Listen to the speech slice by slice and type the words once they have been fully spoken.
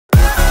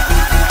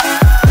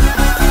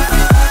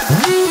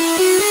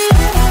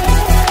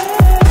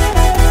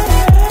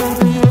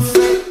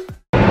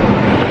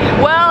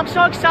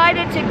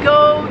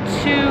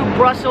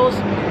Brussels.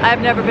 I have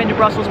never been to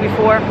Brussels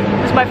before.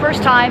 This is my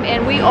first time,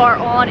 and we are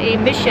on a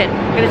mission.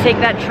 We're gonna take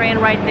that train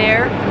right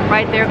there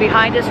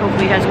behind us.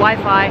 Hopefully it has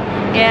Wi-Fi.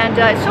 And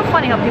it's so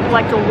funny how people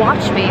like to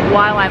watch me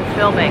while I'm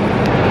filming.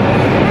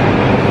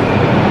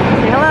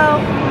 Say hello.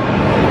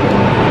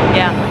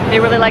 Yeah, they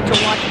really like to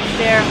watch me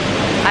there.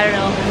 I don't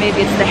know,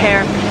 maybe it's the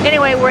hair.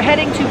 Anyway, we're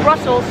heading to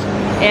Brussels,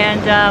 and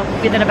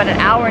we'll be there in about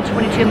an hour and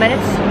 22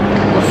 minutes.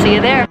 We'll see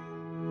you there.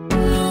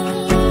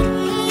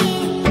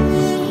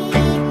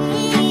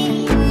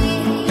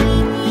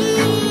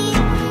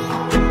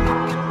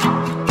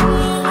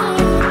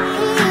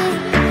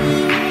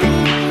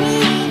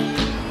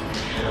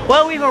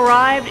 Well, we've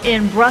arrived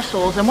in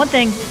Brussels, and one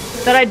thing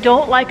that I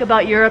don't like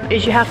about Europe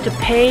is you have to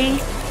pay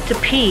to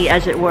pee,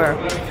 as it were.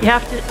 You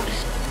have to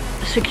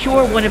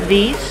secure one of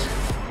these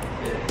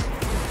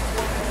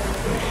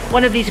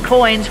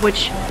coins,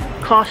 which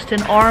cost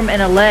an arm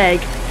and a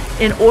leg,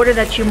 in order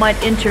that you might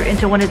enter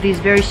into one of these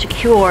very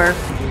secure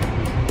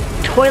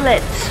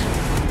toilets.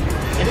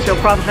 And so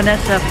Prophet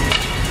Vanessa,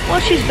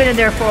 well, she's been in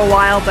there for a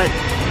while, but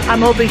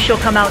I'm hoping she'll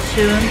come out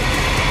soon,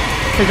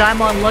 because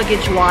I'm on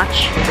luggage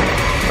watch.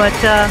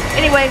 But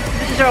anyway,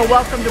 this is our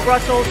welcome to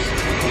Brussels.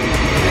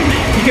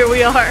 Here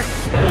we are.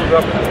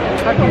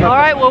 All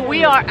right, well,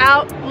 we are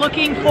out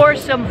looking for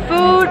some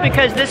food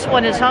because this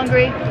one is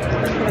hungry.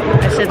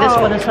 I said this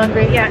one is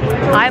hungry. Yeah,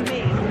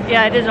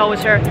 yeah, it is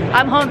always her.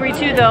 I'm hungry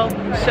too, though.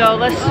 So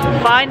let's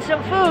find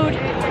some food.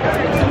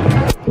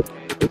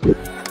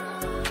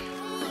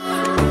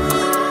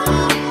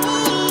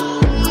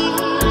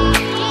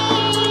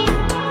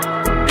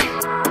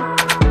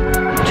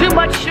 Too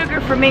much sugar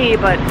for me,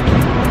 but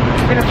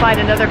I'm gonna find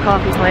another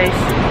coffee place.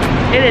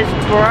 It is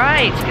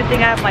bright. Good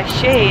thing I have my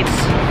shades.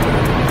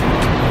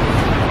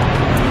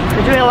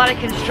 They're doing a lot of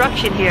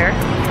construction here.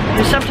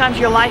 And sometimes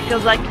your life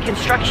feels like a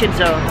construction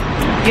zone.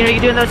 You know,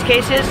 you do in those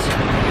cases,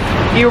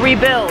 you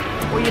rebuild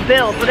or you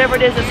build, whatever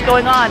it is that's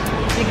going on.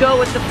 You go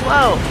with the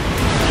flow.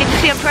 Can't you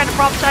see I'm trying to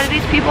prophesy to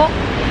these people?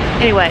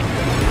 Anyway,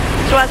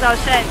 so as I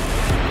was saying,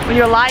 when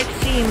your life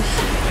seems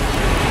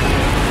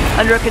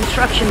under a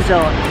construction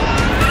zone,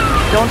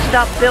 don't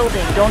stop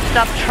building, don't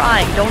stop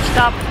trying, don't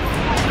stop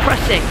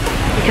pressing,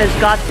 because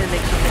God's gonna make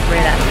something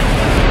great out of it.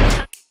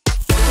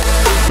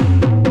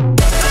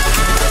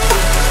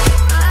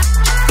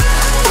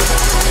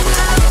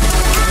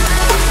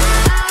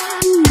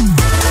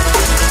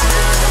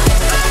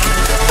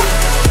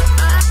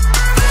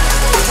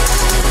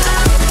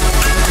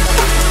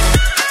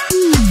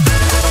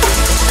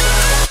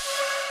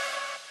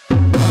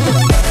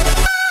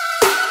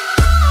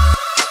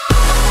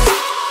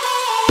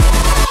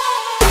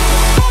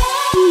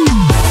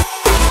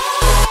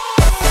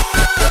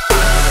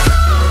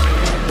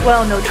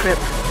 Well, no trip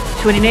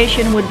to any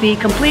nation would be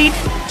complete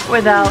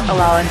without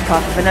allowing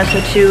Prophet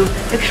Vanessa to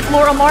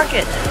explore a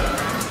market.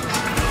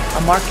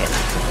 A market.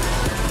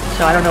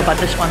 So I don't know about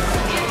this one.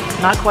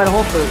 Not quite a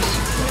Whole Foods.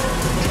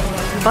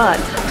 But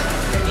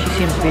she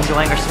seems to be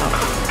enjoying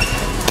herself.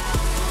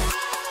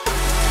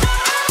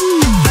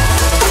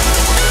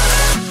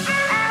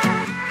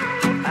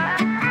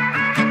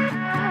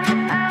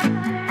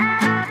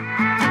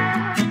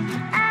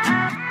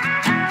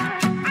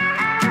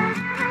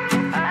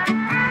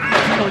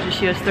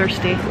 She was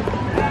thirsty.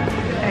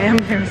 I am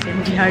thirsty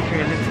and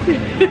dehydrated.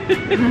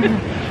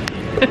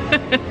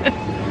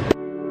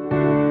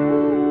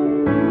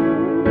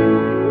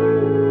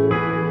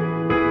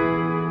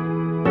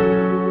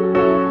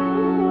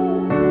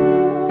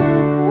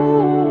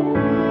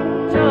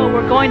 So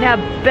we're going to have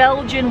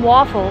Belgian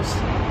waffles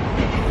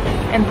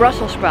and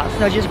Brussels sprouts.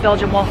 No, just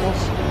Belgian waffles.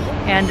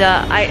 And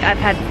I've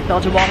had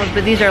Belgian waffles,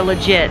 but these are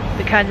legit.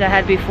 The kinds I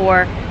had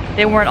before,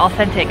 they weren't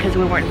authentic because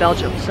we weren't in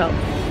Belgium. So,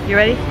 you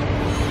ready?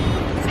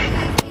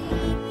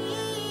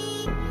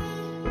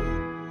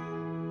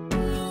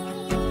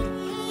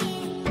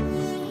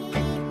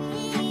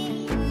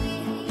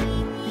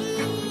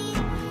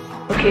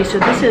 Okay, so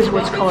this is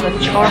what's called a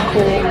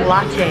charcoal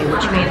latte,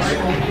 which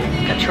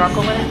means got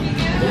charcoal in it.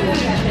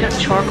 Got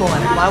charcoal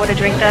in it. Why would I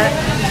drink that?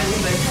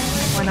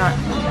 Why not?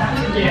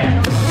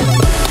 Yeah.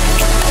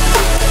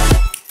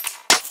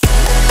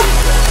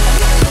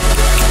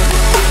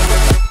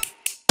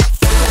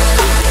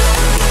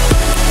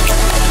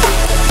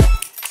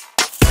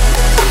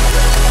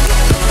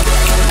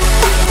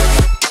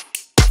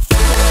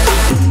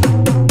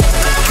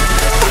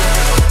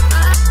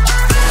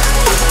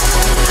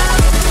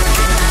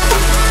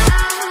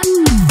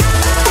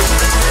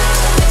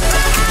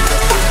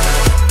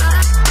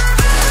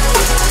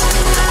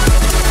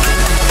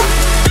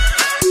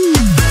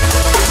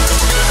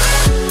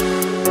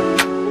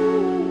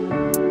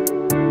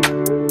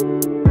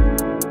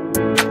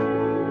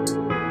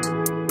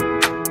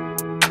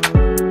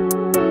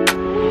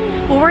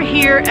 We're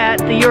here at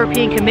the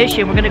European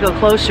Commission. We're going to go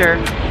closer.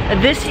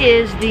 This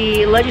is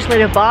the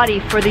legislative body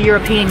for the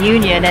European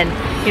Union, and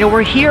you know,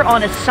 we're here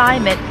on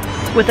assignment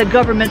with a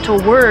governmental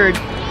word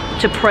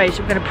to pray.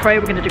 So we're going to pray,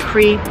 we're going to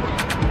decree,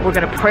 we're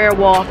going to prayer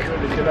walk,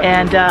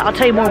 and I'll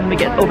tell you more when we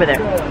get over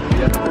there.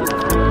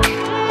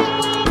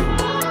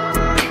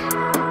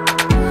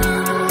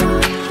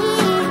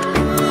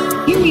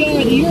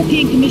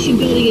 European Commission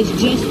building is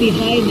just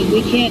behind me.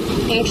 We can't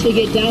actually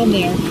get down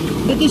there.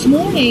 But this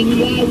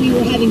morning, while we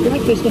were having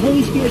breakfast, the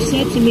Holy Spirit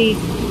said to me,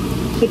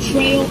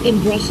 betrayal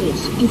in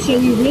Brussels. And so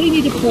we really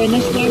need to pray, and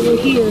that's why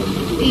we're here,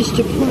 is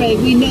to pray.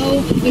 We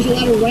know there's a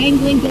lot of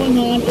wrangling going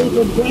on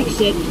over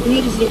Brexit. We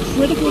know this is a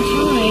critical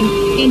time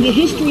in the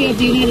history of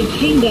the United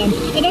Kingdom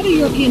and other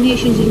European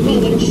nations as well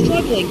that are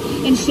struggling.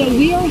 And so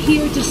we are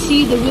here to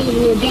see the will of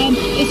the Lord done.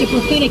 It's a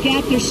prophetic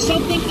act. There's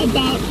something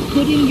about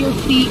putting your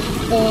feet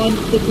on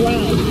the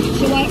ground.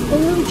 So I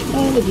urge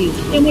all of you,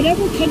 in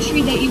whatever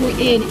country that you are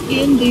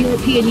in the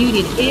European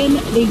Union, in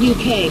the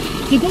UK,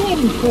 to go ahead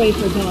and pray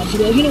for God's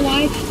will. You know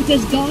why?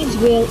 Because God's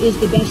will is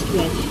the best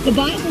will. The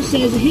Bible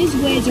says His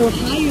ways are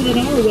higher than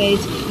our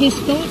ways. His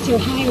thoughts are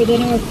higher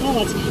than our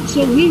thoughts.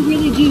 So we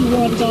really do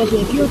want God's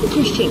will. If you're a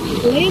Christian,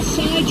 lay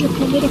aside your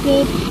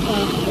political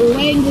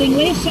wrangling,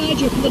 lay aside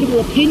your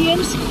political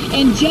opinions,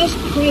 and just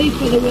pray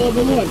for the will of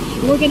the Lord.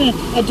 We're going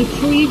to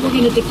decree, we're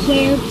going to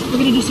declare, we're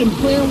going to do some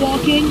prayer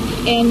walking,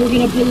 and we're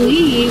going to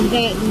believe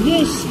that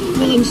this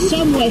will in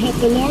some way help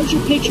the larger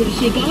picture to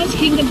see God's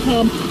kingdom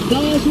come,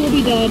 God's will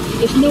be done.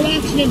 It's no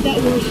accident that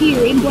we're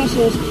here in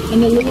Brussels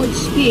and the Lord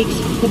speaks.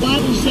 The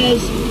Bible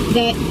says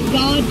that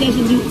God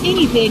doesn't do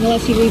anything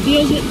unless He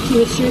reveals it to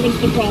His servants,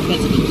 the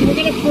prophets. So we're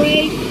going to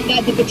pray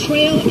that the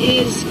betrayal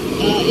is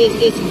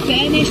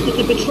banished, that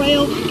the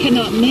betrayal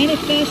cannot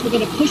manifest. We're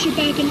going to push it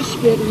back in the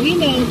spirit. We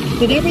know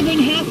that everything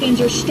happens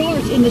or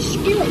starts in the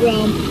spirit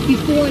realm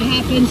before it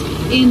happens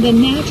in the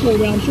natural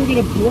realm. So we're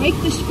going to break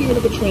the spirit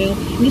of betrayal.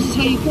 And this is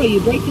how you pray.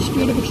 You break the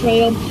spirit of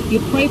betrayal. You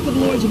pray for the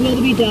Lord's will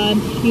to be done.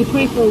 You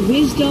pray for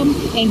wisdom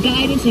and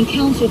guidance and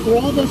counsel for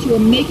all those who are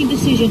making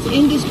decisions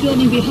in this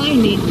building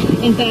behind me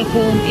and back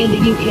home in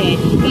the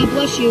UK. God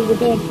bless you. We're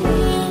going for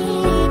it.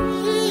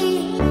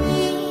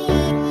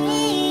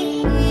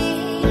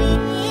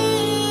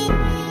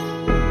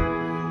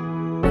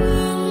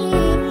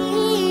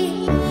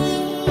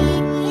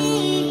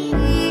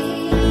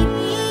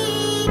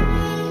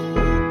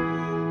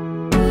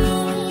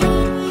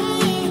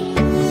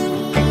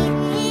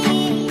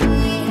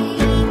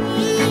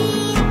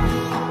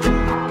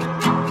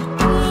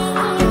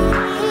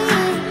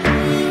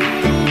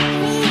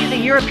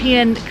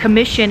 European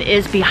Commission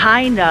is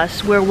behind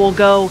us, where we'll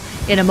go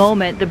in a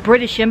moment. The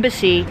British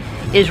Embassy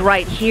is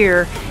right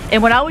here.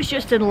 And when I was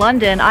just in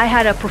London, I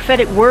had a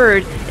prophetic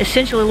word.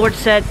 Essentially, the Lord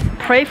said,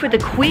 pray for the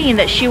Queen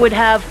that she would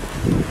have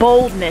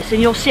boldness.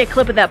 And you'll see a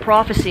clip of that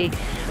prophecy.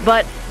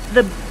 But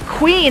the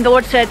Queen, the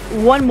Lord said,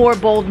 one more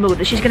bold move,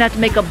 that she's going to have to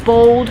make a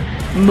bold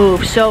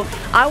move. So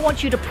I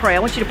want you to pray. I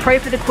want you to pray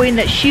for the Queen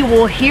that she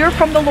will hear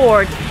from the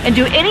Lord and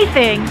do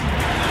anything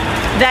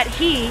that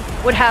He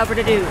would have her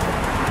to do.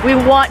 We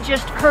want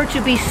just her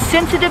to be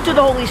sensitive to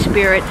the Holy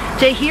Spirit,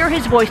 to hear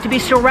His voice, to be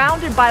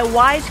surrounded by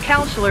wise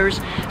counselors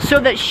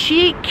so that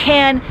she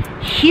can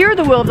hear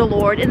the will of the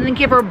Lord and then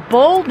give her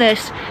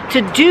boldness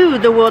to do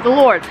the will of the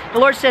Lord. The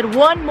Lord said,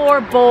 one more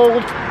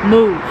bold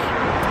move.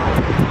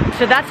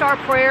 So that's our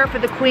prayer for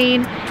the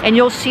Queen, and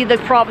you'll see the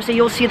prophecy,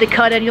 you'll see the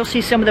cut-in, you'll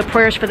see some of the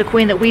prayers for the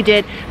Queen that we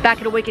did back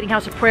at Awakening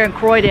House of Prayer in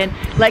Croydon.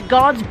 Let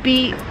God's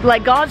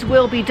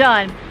will be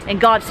done,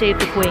 and God save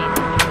the Queen.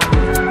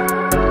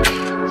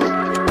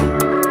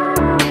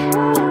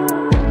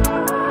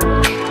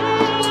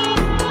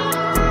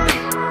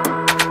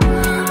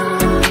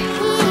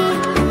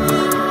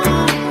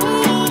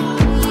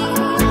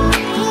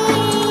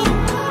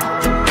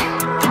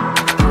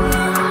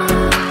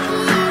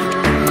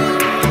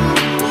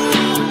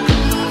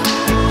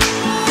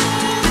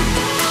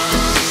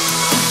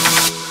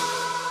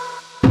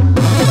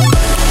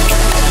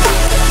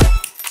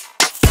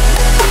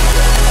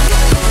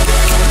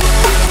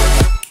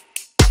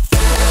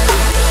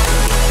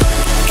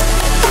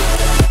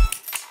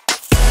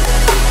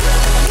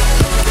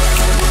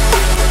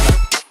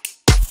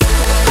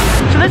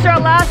 This is our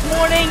last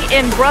morning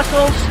in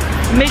Brussels.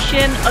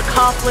 Mission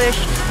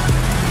accomplished.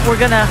 We're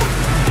gonna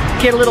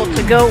get a little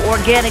to-go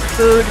organic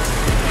food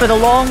for the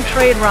long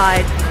train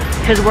ride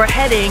because we're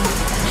heading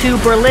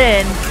to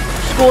Berlin,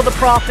 School of the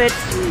Prophets.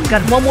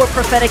 Got one more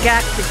prophetic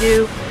act to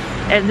do,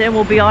 and then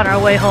we'll be on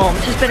our way home.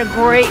 It's just been a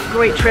great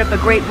trip, a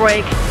great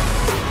break.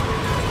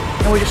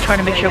 And we're just trying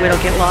to make sure we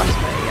don't get lost.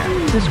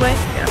 This way?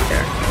 Yeah,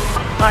 there.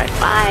 All right,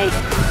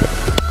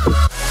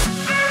 bye.